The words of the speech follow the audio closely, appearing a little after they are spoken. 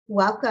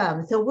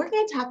Welcome. So we're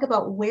going to talk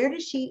about where to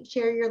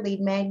share your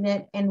lead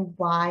magnet and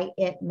why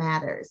it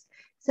matters.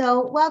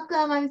 So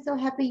welcome. I'm so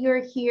happy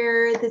you're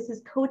here. This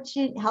is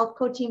coaching, health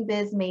coaching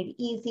biz made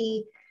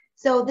easy.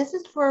 So this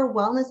is for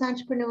wellness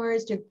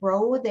entrepreneurs to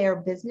grow their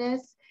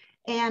business.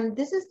 And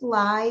this is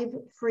live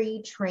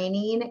free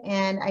training,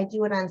 and I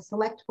do it on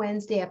select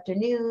Wednesday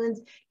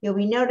afternoons. You'll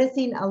be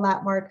noticing a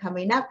lot more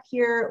coming up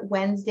here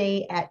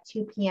Wednesday at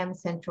 2 p.m.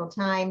 Central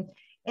Time.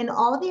 And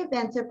all the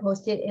events are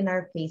posted in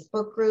our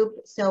Facebook group.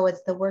 So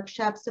it's the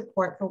workshop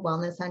support for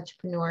wellness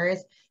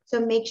entrepreneurs.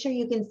 So make sure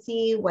you can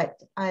see what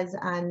is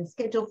on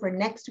schedule for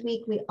next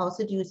week. We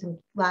also do some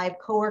live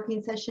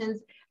co-working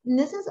sessions, and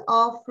this is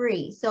all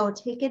free. So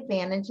take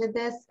advantage of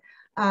this.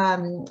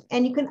 And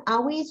you can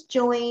always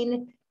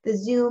join the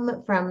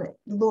Zoom from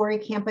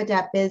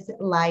loricampa.biz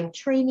live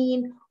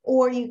training,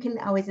 or you can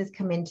always just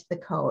come into the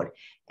code.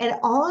 And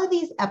all of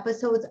these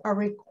episodes are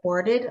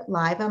recorded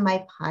live on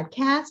my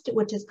podcast,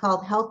 which is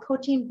called Health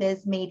Coaching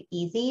Biz Made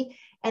Easy.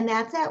 And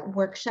that's at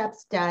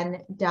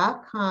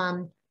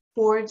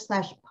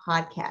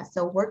workshopsdone.com/podcast.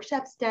 So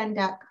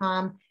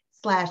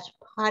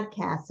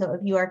workshopsdone.com/podcast. So if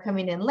you are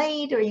coming in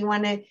late or you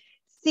want to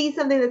see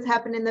something that's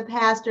happened in the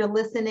past or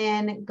listen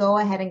in, go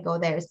ahead and go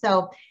there.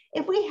 So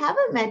if we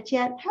haven't met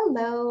yet,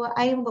 hello,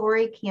 I am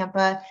Lori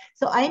Campa.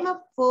 So I am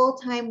a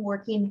full-time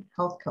working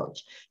health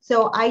coach.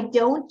 So I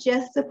don't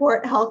just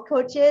support health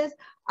coaches.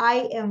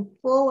 I am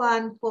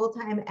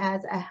full-time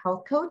as a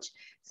health coach.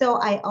 So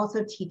I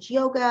also teach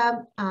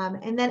yoga.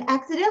 And then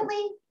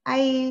accidentally,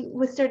 I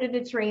was started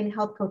to train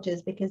health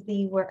coaches because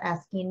you all were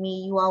asking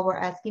me,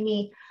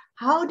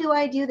 how do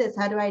I do this?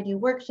 How do I do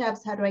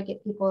workshops? How do I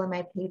get people in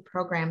my paid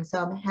program? So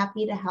I'm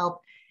happy to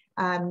help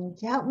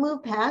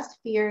move past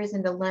fears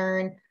and to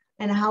learn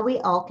and how we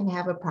all can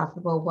have a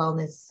profitable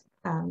wellness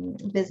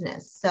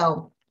business.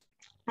 So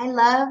I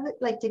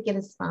like to get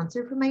a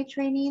sponsor for my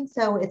training.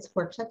 So it's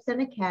Workshops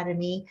Done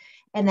Academy,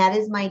 and that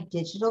is my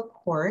digital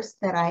course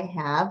that I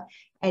have.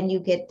 And you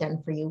get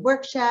done for you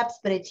workshops,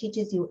 but it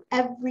teaches you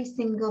every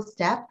single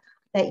step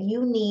that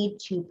you need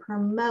to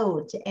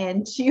promote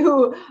and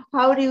to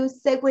how to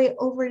segue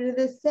over to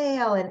the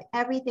sale and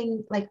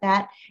everything like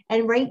that.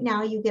 And right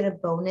now you get a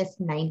bonus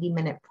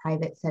 90-minute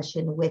private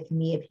session with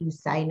me if you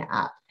sign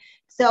up.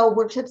 So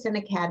Workshops Done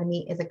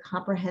Academy is a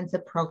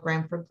comprehensive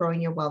program for growing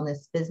your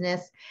wellness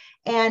business.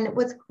 And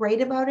what's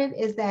great about it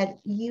is that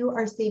you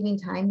are saving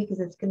time because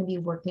it's going to be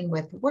working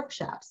with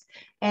workshops.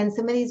 And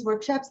some of these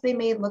workshops, they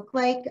may look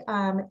like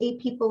 8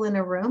 people in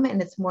a room,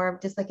 and it's more of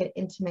just like an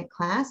intimate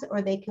class,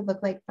 or they could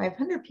look like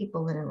 500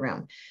 people in a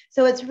room.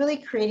 So it's really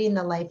creating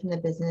the life and the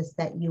business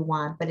that you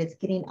want, but it's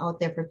getting out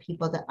there for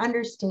people to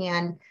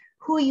understand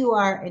who you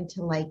are and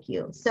to like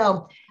you.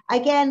 So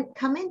again,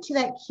 come into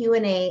that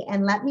Q&A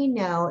and let me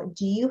know,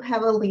 do you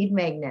have a lead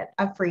magnet,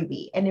 a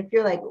freebie? And if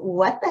you're like,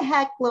 what the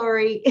heck,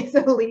 Lori, is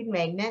a lead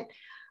magnet?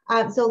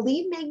 So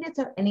lead magnets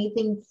are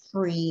anything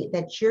free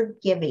that you're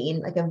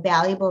giving, like a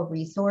valuable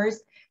resource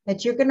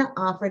that you're going to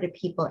offer to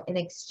people in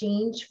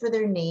exchange for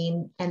their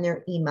name and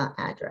their email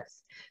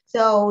address.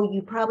 So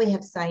you probably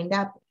have signed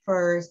up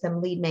for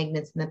some lead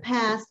magnets in the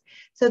past.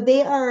 So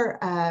they are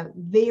a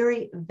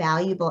very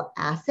valuable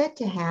asset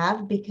to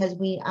have because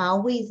we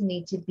always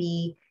need to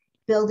be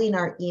building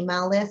our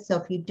email list. So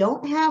if you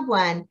don't have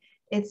one,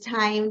 it's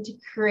time to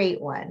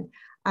create one.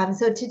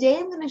 So today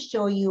I'm going to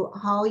show you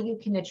how you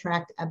can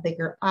attract a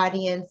bigger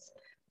audience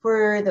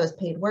for those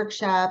paid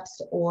workshops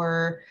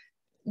or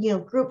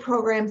group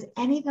programs,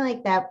 anything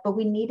like that, but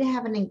we need to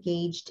have an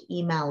engaged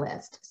email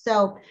list.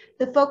 So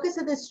the focus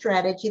of the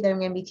strategy that I'm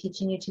going to be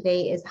teaching you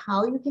today is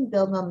how you can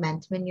build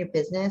momentum in your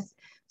business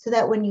so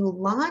that when you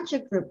launch a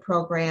group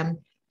program,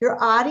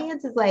 your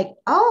audience is like,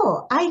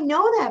 oh, I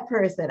know that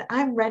person.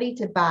 I'm ready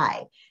to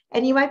buy.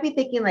 And you might be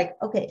thinking like,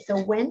 okay, so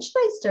when should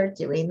I start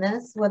doing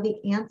this? Well, the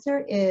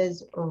answer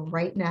is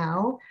right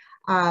now.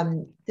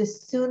 The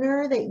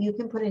sooner that you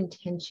can put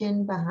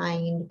intention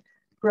behind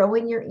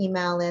growing your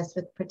email list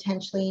with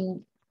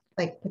potential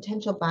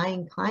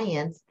buying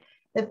clients,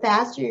 the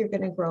faster you're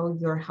going to grow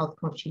your health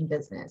coaching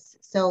business.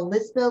 So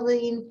list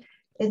building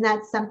is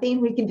not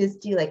something we can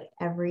just do like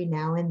every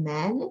now and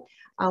then.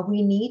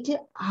 We need to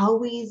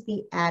always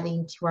be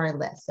adding to our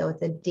list. So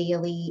it's a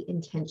daily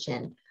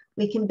intention.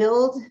 We can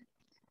build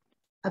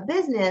a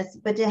business,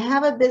 but to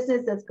have a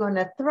business that's going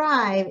to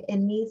thrive, it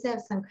needs to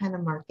have some kind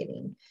of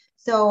marketing.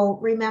 So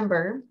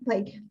remember,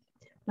 like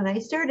when I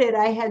started,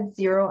 I had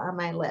 0 on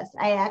my list.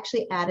 I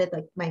actually added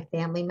like my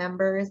family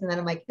members, and then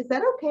I'm like, is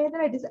that okay that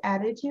I just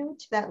added you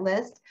to that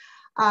list?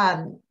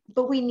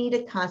 But we need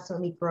to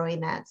constantly be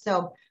growing that.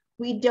 So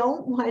we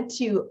don't want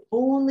to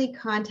only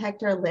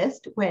contact our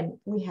list when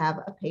we have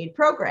a paid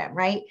program,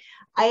 right?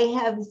 I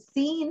have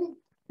seen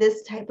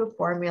this type of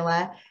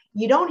formula.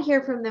 You don't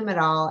hear from them at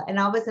all. And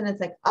all of a sudden it's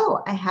like,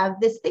 oh, I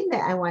have this thing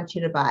that I want you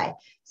to buy.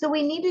 So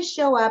we need to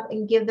show up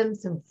and give them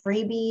some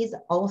freebies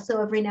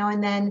also every now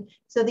and then.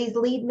 So these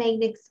lead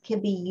magnets can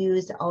be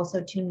used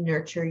also to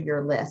nurture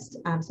your list.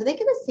 So they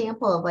get a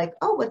sample of like,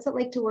 oh, what's it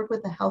like to work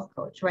with a health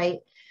coach,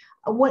 right?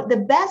 what the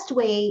best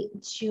way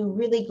to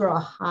really grow a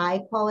high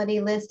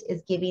quality list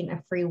is giving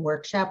a free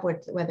workshop,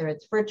 whether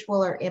it's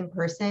virtual or in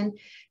person,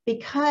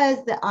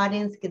 because the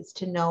audience gets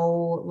to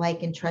know,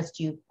 like, and trust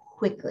you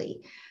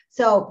quickly.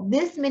 So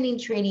this mini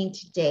training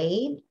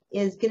today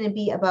is going to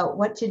be about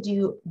what to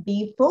do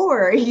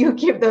before you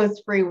give those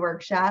free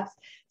workshops,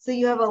 so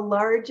you have a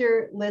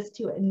larger list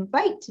to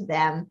invite to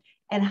them,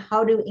 and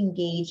how to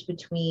engage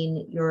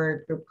between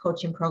your group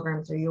coaching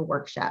programs or your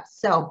workshops.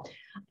 So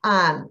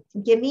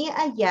give me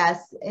a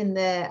yes in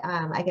the,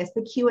 I guess,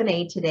 the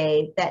Q&A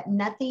today, that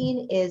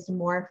nothing is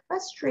more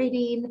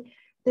frustrating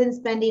than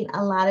spending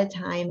a lot of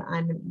time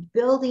on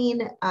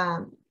building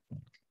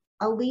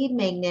a lead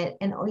magnet,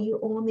 and you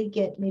only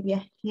get maybe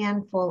a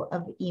handful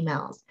of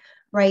emails,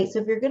 right? So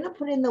if you're going to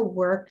put in the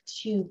work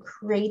to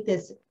create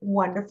this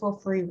wonderful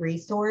free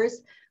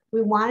resource,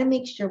 we want to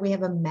make sure we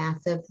have a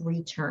massive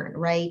return,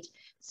 right?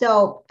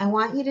 So I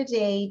want you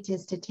today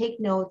just to take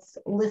notes,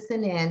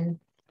 listen in,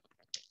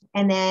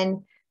 and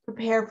then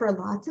prepare for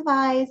lots of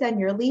eyes on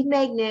your lead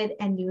magnet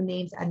and new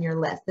names on your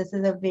list. This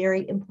is a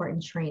very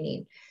important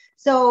training.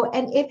 So,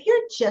 and if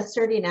you're just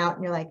starting out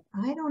and you're like,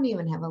 I don't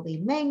even have a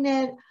lead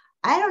magnet,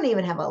 I don't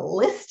even have a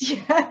list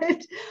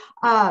yet,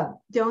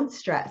 don't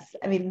stress.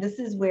 I mean, this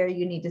is where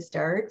you need to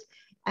start.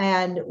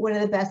 And one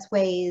of the best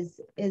ways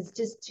is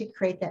just to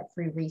create that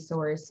free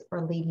resource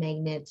or lead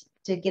magnet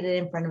to get it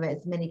in front of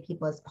as many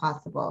people as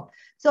possible.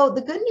 So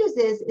the good news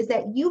is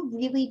that you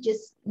really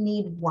just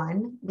need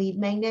one lead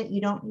magnet.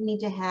 You don't need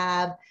to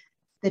have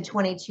the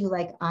 22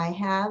 like I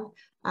have,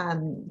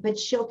 but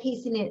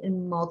showcasing it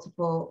in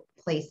multiple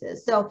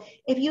places. So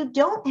if you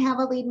don't have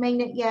a lead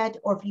magnet yet,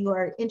 or if you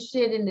are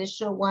interested in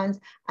initial ones,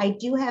 I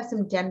do have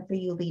some done for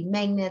you lead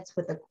magnets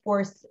with a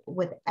course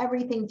with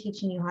everything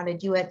teaching you how to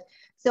do it.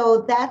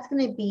 So that's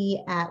going to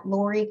be at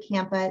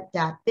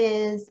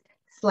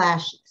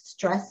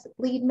loricampa.biz/stress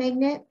lead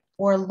magnet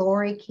or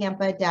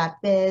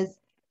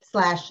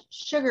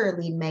loricampa.biz/sugar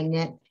lead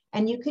magnet.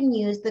 And you can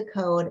use the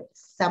code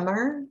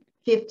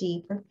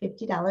SUMMER50 for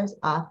 $50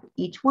 off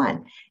each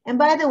one. And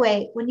by the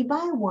way, when you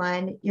buy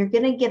one, you're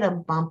going to get a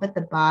bump at the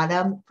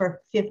bottom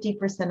for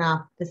 50%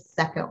 off the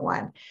second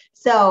one.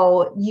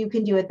 So you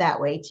can do it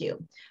that way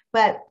too.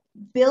 But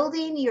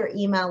building your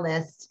email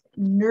list,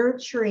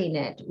 nurturing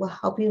it, will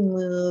help you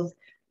move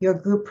your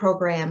group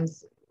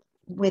programs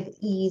with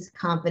ease,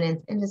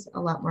 confidence, and just a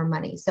lot more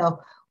money.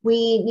 So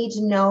we need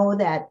to know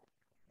that,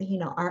 you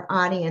know, our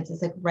audience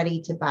is like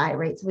ready to buy,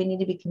 right? So we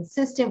need to be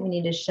consistent. We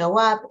need to show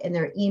up in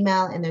their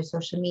email and their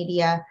social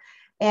media.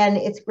 And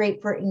it's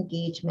great for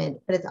engagement,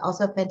 but it's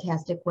also a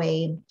fantastic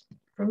way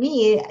for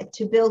me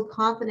to build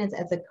confidence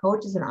as a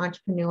coach, as an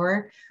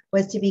entrepreneur,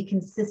 was to be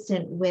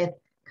consistent with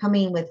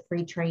coming with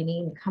free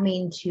training,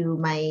 coming to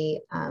my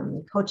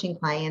coaching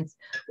clients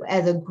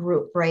as a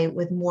group, right?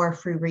 With more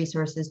free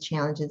resources,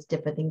 challenges,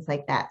 different things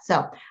like that.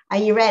 So are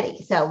you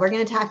ready? So we're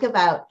going to talk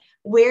about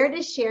where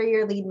to share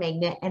your lead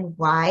magnet and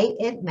why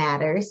it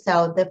matters.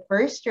 So the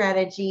first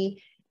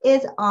strategy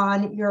is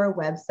on your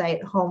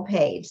website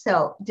homepage.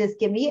 So just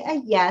give me a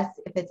yes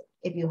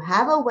if you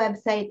have a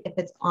website, if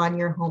it's on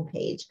your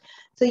homepage.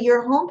 So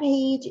your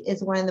homepage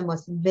is one of the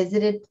most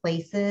visited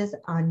places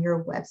on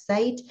your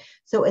website.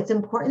 So it's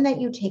important that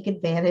you take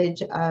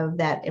advantage of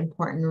that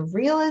important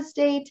real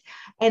estate.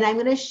 And I'm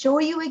going to show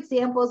you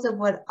examples of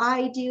what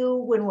I do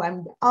when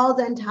I'm all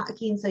done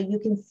talking, so you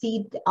can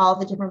see all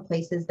the different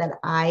places that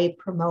I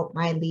promote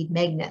my lead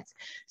magnets.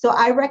 So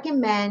I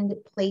recommend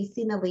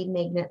placing a lead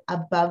magnet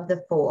above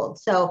the fold.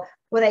 So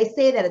when I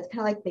say that, it's kind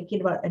of like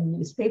thinking about a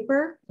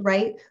newspaper,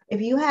 right? If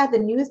you had the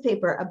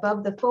newspaper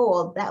above the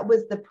fold, that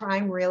was the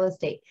prime real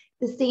estate.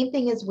 The same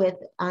thing is with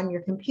on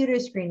your computer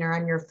screen or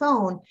on your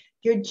phone,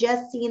 you're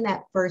just seeing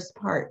that first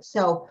part.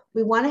 So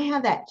we want to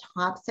have that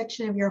top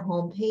section of your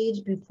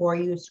homepage before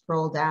you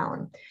scroll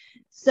down.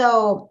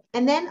 So,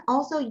 and then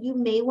also you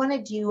may want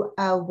to do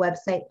a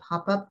website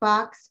pop-up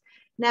box.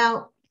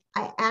 Now,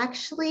 I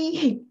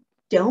actually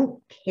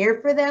don't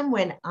care for them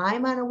when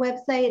I'm on a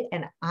website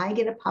and I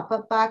get a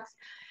pop-up box,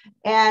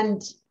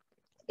 and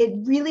it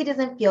really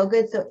doesn't feel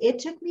good. So it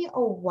took me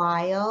a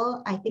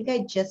while. I think I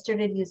just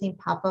started using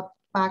pop-up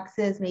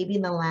boxes maybe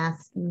in the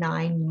last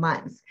 9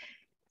 months.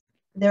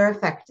 They're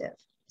effective.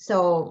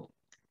 So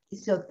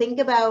think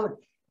about,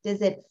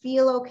 does it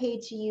feel okay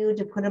to you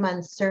to put them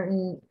on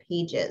certain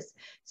pages?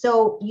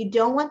 So you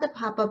don't want the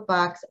pop-up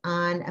box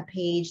on a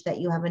page that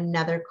you have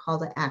another call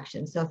to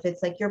action. So if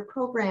it's like your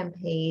program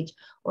page,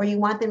 or you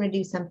want them to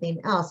do something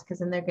else, because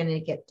then they're going to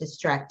get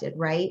distracted,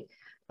 right?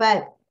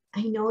 But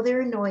I know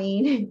they're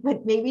annoying,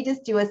 but maybe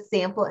just do a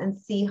sample and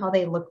see how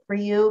they look for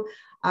you.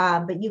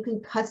 But you can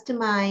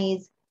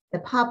customize the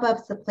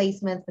pop-ups, the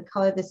placements, the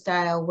color, the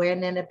style,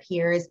 when it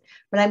appears,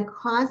 but I'm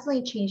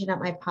constantly changing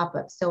up my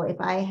pop-ups. So if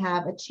I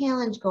have a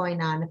challenge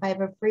going on, if I have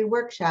a free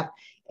workshop,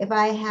 if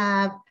I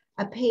have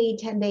a paid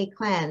 10-day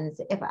cleanse,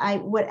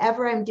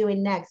 whatever I'm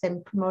doing next,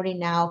 I'm promoting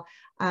now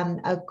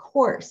a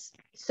course.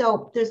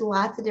 So there's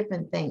lots of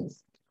different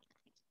things.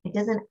 It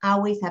doesn't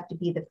always have to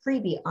be the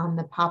freebie on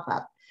the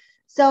pop-up.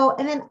 So,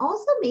 and then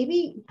also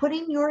maybe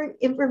putting your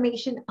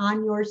information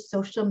on your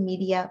social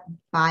media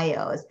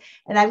bios.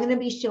 And I'm going to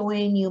be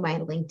showing you my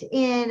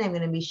LinkedIn. I'm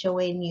going to be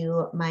showing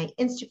you my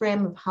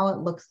Instagram of how it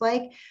looks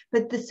like.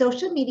 But the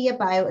social media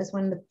bio is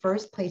one of the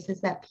first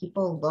places that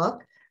people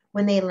look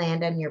when they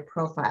land on your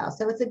profile.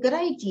 So it's a good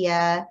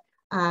idea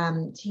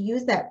to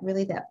use that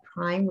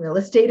prime real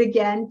estate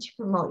again to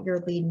promote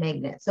your lead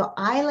magnet. So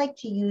I like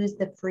to use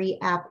the free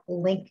app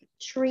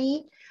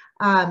Linktree.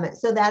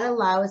 So that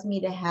allows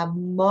me to have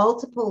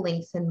multiple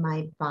links in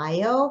my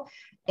bio.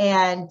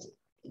 And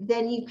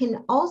then you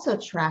can also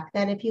track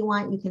that if you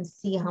want. You can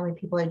see how many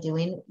people are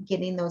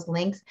getting those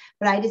links.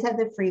 But I just have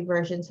the free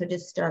version. So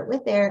just start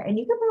with there. And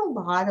you can put a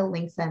lot of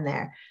links on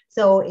there.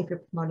 So if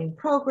you're promoting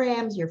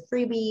programs, your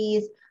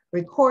freebies,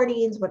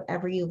 recordings,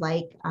 whatever you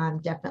like,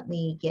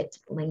 definitely get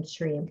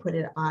Linktree and put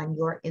it on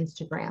your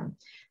Instagram.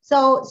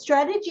 So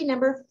strategy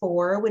number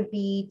 4 would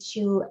be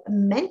to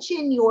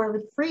mention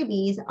your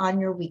freebies on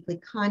your weekly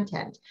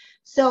content.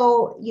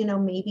 So,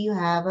 maybe you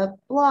have a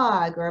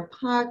blog or a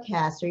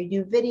podcast, or you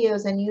do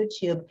videos on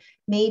YouTube.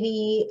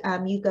 Maybe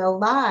you go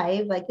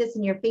live like this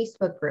in your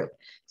Facebook group.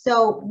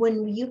 So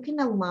when you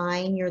can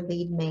align your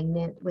lead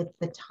magnet with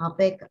the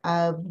topic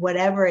of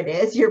whatever it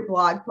is, your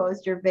blog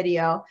post, your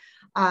video,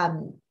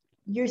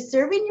 you're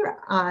serving your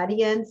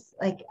audience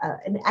like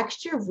an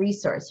extra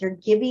resource. You're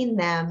giving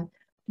them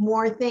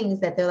more things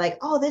that they're like,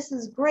 oh, this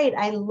is great.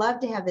 I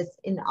love to have this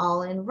in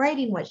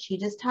writing, what she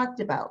just talked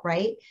about,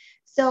 right?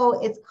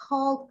 So it's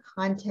called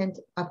content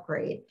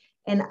upgrade.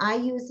 And I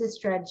use this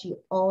strategy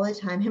all the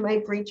time in my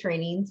free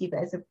trainings. You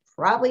guys have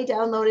probably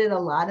downloaded a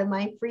lot of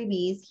my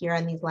freebies here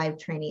on these live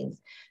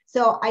trainings.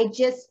 So I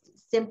just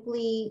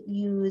simply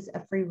use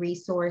a free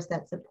resource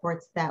that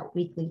supports that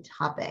weekly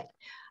topic.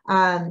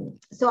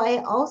 So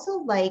I also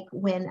like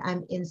when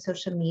I'm in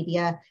social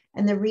media,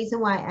 and the reason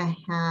why I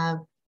have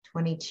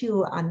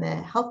 22 on the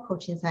health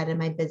coaching side of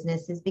my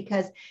business is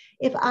because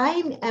if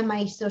I'm on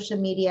my social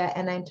media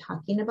and I'm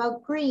talking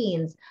about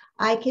greens,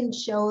 I can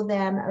show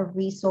them a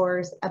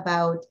resource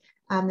about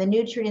the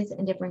nutrients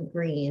in different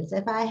greens.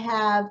 If I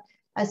have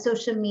a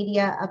social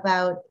media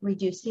about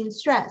reducing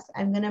stress,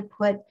 I'm going to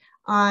put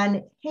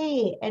on,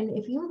 hey, and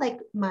if you like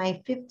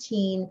my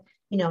 15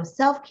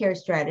 self-care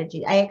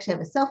strategy. I actually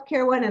have a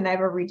self-care one and I have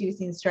a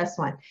reducing stress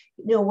one.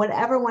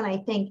 Whatever one I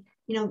think,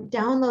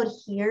 download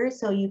here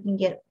so you can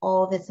get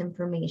all this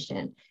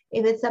information.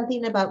 If it's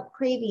something about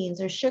cravings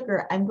or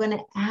sugar, I'm going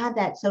to add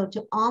that. So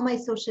to all my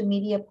social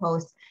media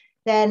posts,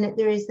 then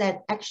there is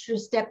that extra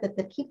step that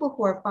the people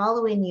who are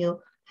following you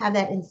have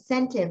that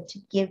incentive to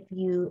give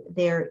you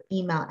their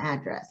email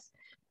address.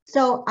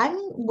 So I'm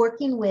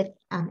working with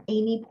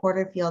Amy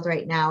Porterfield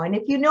right now. And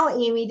if you know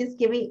Amy, just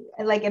give me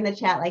like in the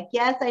chat, like,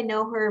 yes, I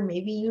know her.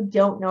 Maybe you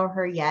don't know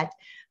her yet.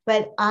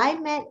 But I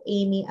met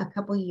Amy a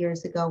couple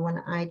years ago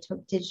when I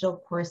took Digital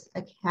Course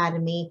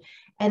Academy.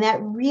 And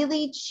that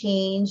really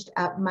changed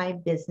up my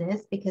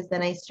business, because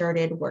then I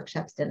started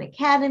Workshops Done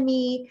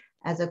Academy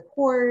as a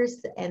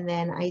course. And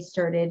then I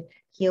started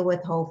Heal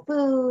with Whole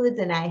Foods.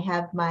 And I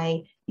have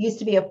used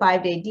to be a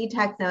 5-day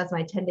detox. Now it's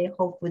my 10-day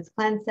Whole Foods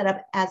cleanse set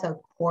up as a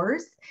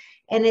course.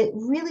 And it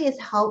really has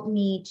helped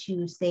me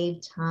to save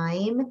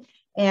time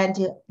and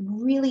to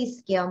really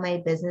scale my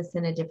business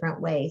in a different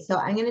way. So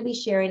I'm going to be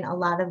sharing a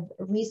lot of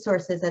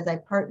resources as I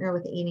partner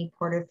with Amy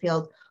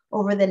Porterfield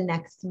over the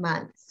next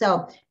month.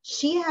 So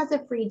she has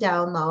a free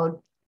download,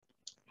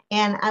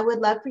 and I would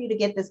love for you to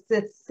get this.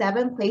 It's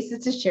 7 places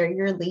to share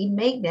your lead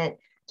magnet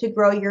to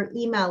grow your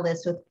email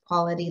list with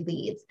quality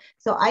leads.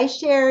 So I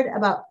shared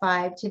about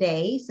 5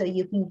 today, so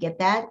you can get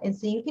that. And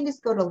so you can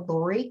just go to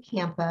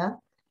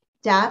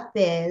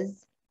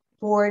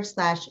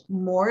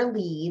loricampa.biz/more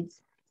leads,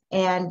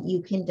 and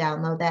you can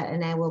download that.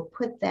 And I will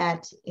put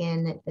that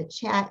in the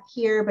chat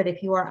here. But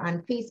if you are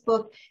on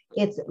Facebook,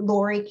 it's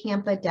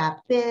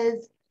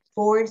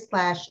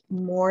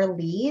loricampa.biz/more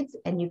leads,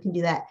 and you can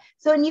do that.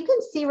 So, and you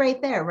can see right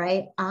there,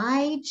 right?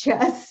 I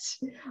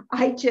just,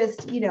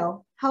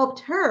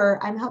 helped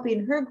her. I'm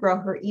helping her grow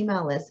her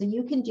email list. So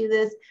you can do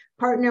this,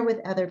 partner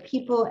with other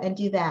people and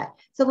do that.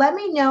 So let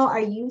me know,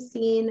 are you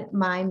seeing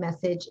my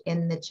message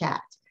in the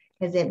chat?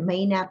 Because it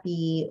may not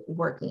be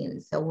working.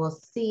 So we'll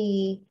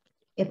see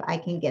if I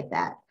can get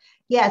that.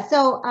 Yeah,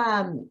 so,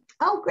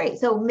 oh, great.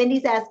 So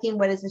Mindy's asking,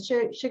 what is a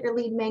sugar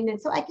lead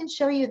magnet? So I can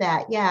show you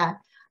that, yeah.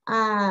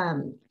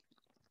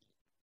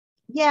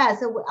 Yeah,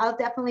 so I'll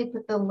definitely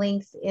put the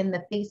links in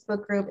the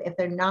Facebook group if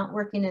they're not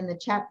working in the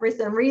chat for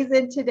some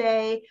reason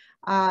today.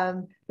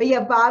 But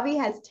yeah, Bobby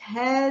has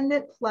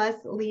 10 plus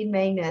lead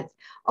magnets.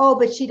 Oh,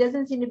 but she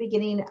doesn't seem to be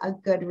getting a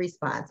good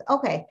response.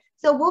 Okay,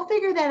 so we'll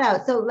figure that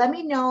out. So let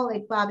me know,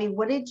 like, Bobby,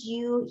 what did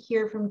you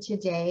hear from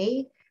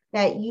today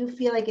that you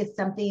feel like is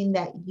something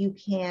that you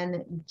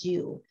can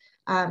do?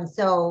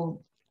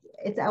 So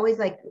it's always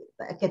like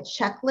a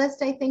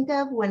checklist I think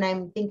of when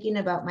I'm thinking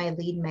about my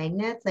lead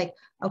magnets. Like,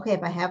 okay,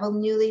 if I have a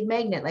new lead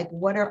magnet, like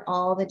what are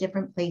all the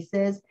different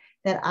places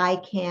that I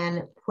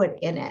can put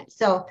in it?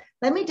 So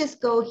let me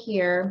just go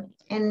here.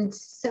 And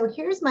so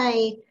here's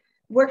my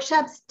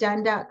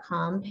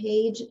workshopsdone.com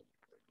page.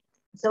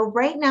 So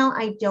right now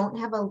I don't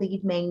have a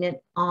lead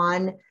magnet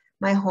on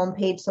my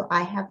homepage, so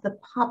I have the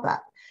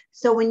pop-up.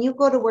 So when you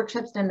go to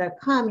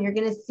workshopsdone.com, you're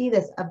going to see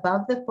this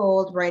above the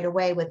fold right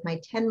away with my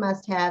 10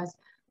 must-haves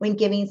when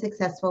giving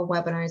successful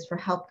webinars for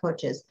health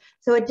coaches.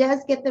 So it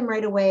does get them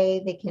right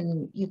away.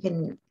 You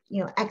can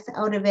X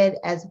out of it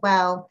as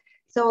well.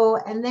 So,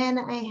 and then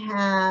I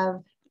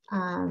have,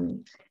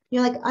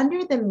 like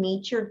under the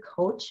Meet Your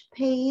Coach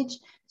page.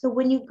 So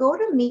when you go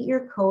to Meet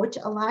Your Coach,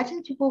 a lot of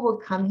times people will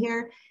come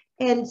here.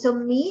 And so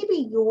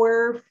maybe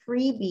your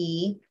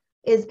freebie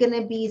is going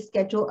to be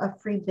schedule a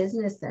free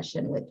business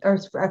session with, or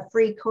a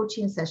free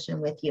coaching session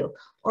with you,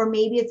 or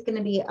maybe it's going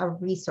to be a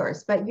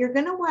resource, but you're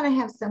going to want to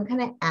have some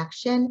kind of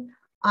action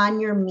on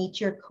your Meet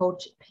Your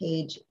Coach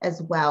page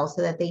as well,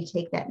 so that they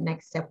take that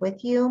next step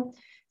with you.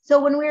 So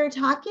when we were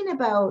talking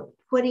about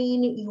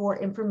putting your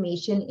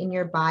information in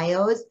your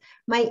bios,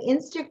 my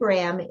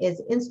Instagram is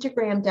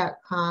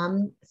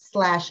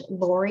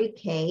instagram.com/Lori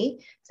K.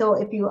 So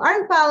if you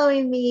aren't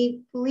following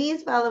me,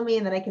 please follow me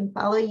and then I can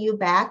follow you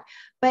back.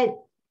 But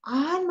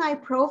on my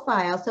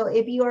profile, so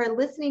if you are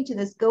listening to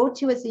this, go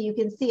to it so you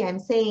can see I'm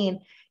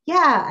saying,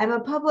 yeah, I'm a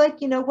public,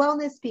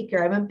 wellness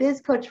speaker. I'm a biz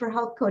coach for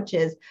health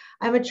coaches.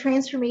 I'm a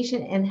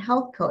transformation and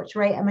health coach,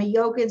 right? I'm a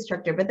yoga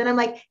instructor. But then I'm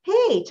like,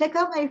 hey, check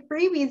out my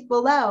freebies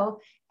below.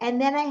 And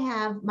then I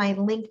have my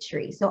link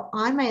tree. So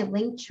on my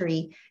link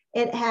tree,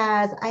 I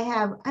have,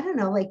 I don't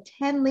know, like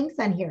 10 links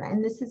on here.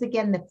 And this is,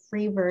 again, the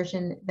free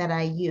version that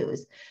I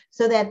use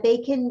so that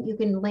you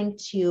can link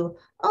to,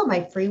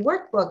 my free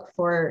workbook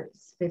for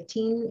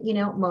 15,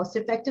 most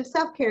effective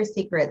self-care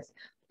secrets.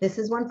 This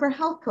is one for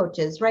health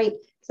coaches, right?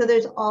 So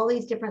there's all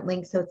these different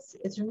links. So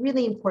it's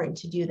really important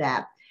to do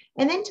that.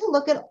 And then to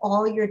look at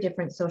all your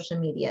different social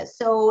media.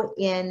 So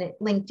in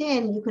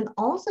LinkedIn, you can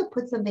also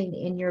put something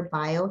in your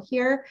bio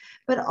here,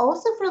 but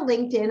also for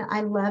LinkedIn,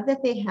 I love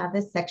that they have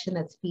this section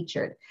that's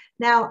featured.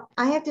 Now,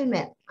 I have to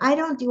admit, I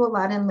don't do a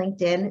lot on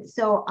LinkedIn.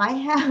 So I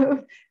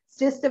have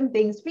just some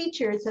things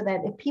featured so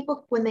that if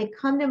people, when they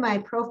come to my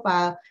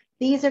profile,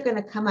 these are going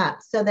to come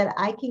up so that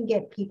I can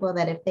get people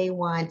that if they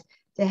want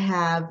to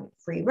have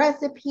free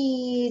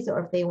recipes, or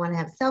if they want to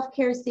have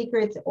self-care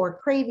secrets or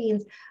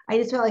cravings, I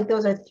just felt like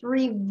those are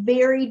 3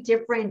 very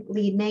different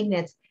lead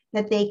magnets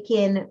that they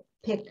can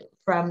pick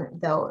from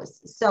those.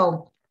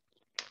 So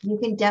you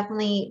can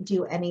definitely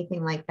do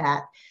anything like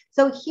that.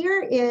 So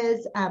here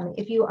is,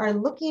 if you are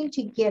looking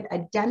to get a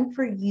done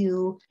for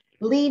you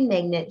lead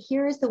magnet,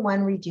 here is the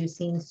one,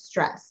 reducing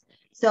stress.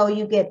 So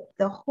you get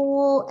the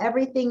whole,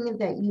 everything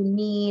that you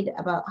need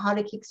about how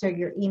to kickstart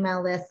your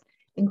email list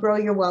and grow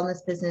your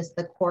wellness business,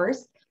 the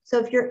course. So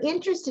if you're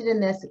interested in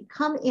this,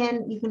 come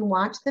in, you can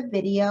watch the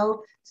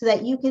video so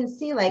that you can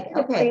see, like,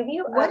 okay,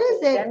 what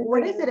does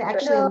it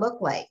actually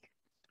look like?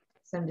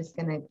 So I'm just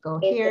gonna go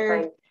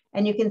here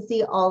and you can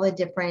see all the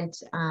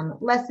different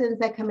lessons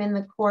that come in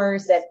the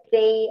course that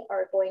they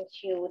are going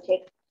to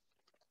take.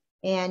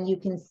 And you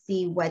can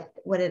see what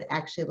it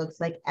actually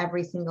looks like,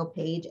 every single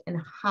page, and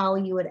how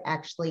you would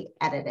actually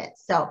edit it.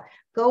 So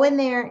go in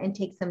there and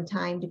take some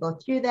time to go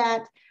through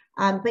that.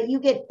 But you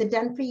get the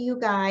done for you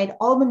guide,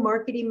 all the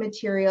marketing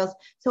materials.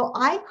 So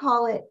I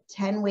call it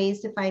 10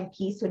 ways to find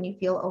peace when you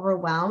feel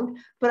overwhelmed,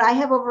 but I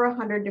have over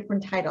 100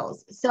 different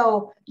titles.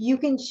 So you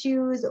can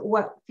choose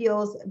what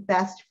feels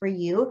best for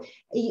you.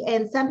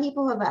 And some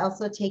people have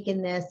also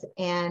taken this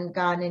and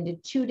gone into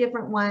 2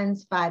 different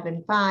ones, 5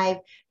 and 5,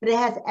 but it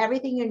has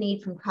everything you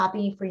need from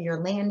copying for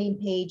your landing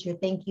page, your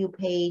thank you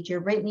page,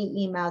 your written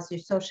emails, your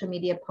social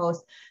media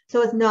posts.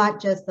 So it's not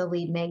just the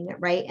lead magnet,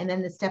 right? And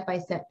then the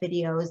step-by-step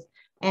videos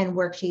and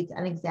worksheets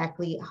on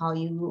exactly how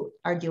you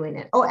are doing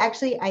it. Oh,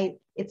 actually,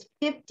 it's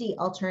 50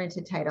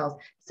 alternative titles.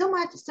 So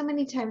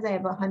many times I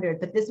have 100,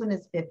 but this one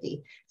is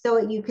 50. So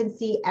you can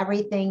see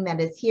everything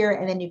that is here,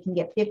 and then you can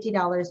get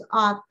 $50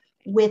 off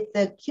with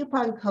the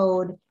coupon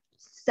code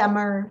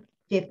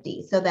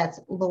SUMMER50. So that's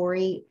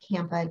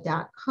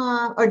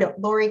LoriCampa.com, or no,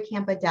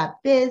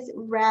 LoriCampa.biz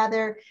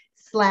rather,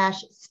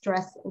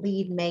 /stress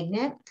lead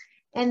magnet.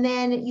 And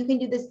then you can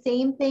do the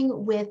same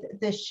thing with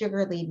the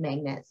sugar lead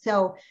magnet.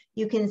 So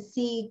you can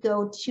see,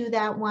 go to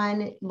that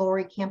one,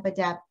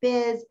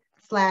 LoriCampa.biz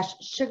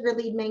 /sugar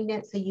lead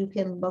magnet. So you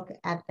can look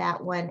at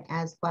that one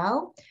as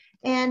well.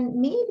 And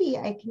maybe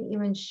I can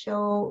even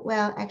show,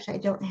 well, actually, I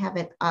don't have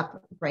it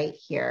up right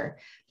here,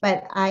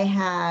 but I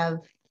have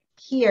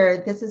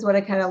here, this is what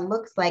it kind of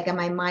looks like on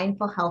my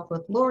Mindful Health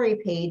with Lori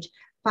page,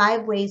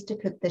 5 ways to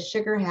cook the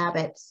sugar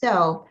habit.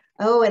 So,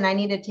 oh, and I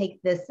need to take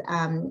this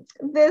one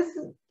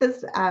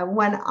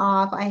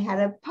off. I had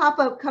a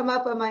pop-up come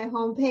up on my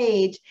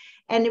homepage,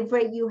 and if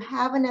you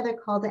have another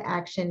call to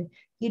action,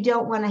 you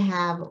don't want to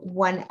have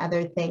one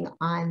other thing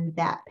on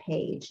that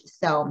page.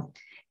 So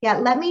yeah,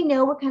 let me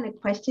know what kind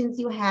of questions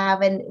you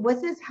have. And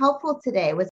was this helpful today?